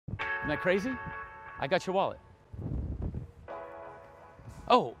that crazy? I got your wallet.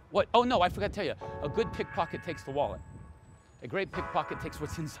 Oh, what? Oh no, I forgot to tell you. A good pickpocket takes the wallet. A great pickpocket takes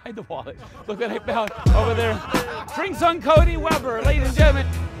what's inside the wallet. Look at it over there. Drinks on Cody Weber, ladies and gentlemen.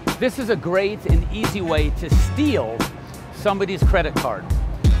 This is a great and easy way to steal somebody's credit card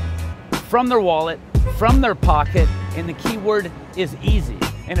from their wallet, from their pocket, and the key word is easy,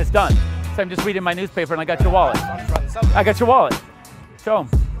 and it's done. So I'm just reading my newspaper and I got your wallet. I got your wallet. Show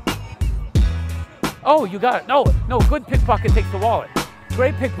them. Oh, you got it. No, good pickpocket takes the wallet.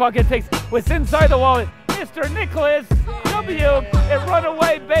 Great pickpocket takes what's inside the wallet. Mr. Nicholas W. at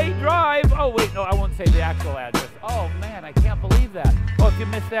Runaway Bay Drive. Oh wait, no, I won't say the actual address. Oh man, I can't believe that. Oh, if you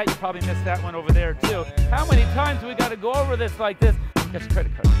missed that, you probably missed that one over there too. How many times do we got to go over this like this? Got your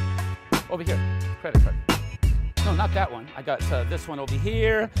credit card. Over here, credit card. No, not that one. I got this one over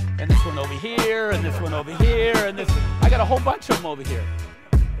here, and this one over here, and this one over here, and this. I got a whole bunch of them over here.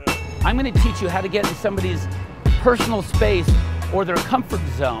 I'm going to teach you how to get in somebody's personal space or their comfort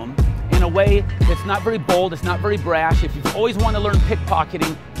zone in a way that's not very bold, it's not very brash. If you've always wanted to learn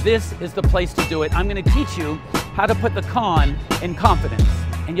pickpocketing, this is the place to do it. I'm going to teach you how to put the con in confidence,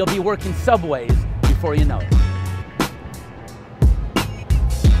 and you'll be working subways before you know it.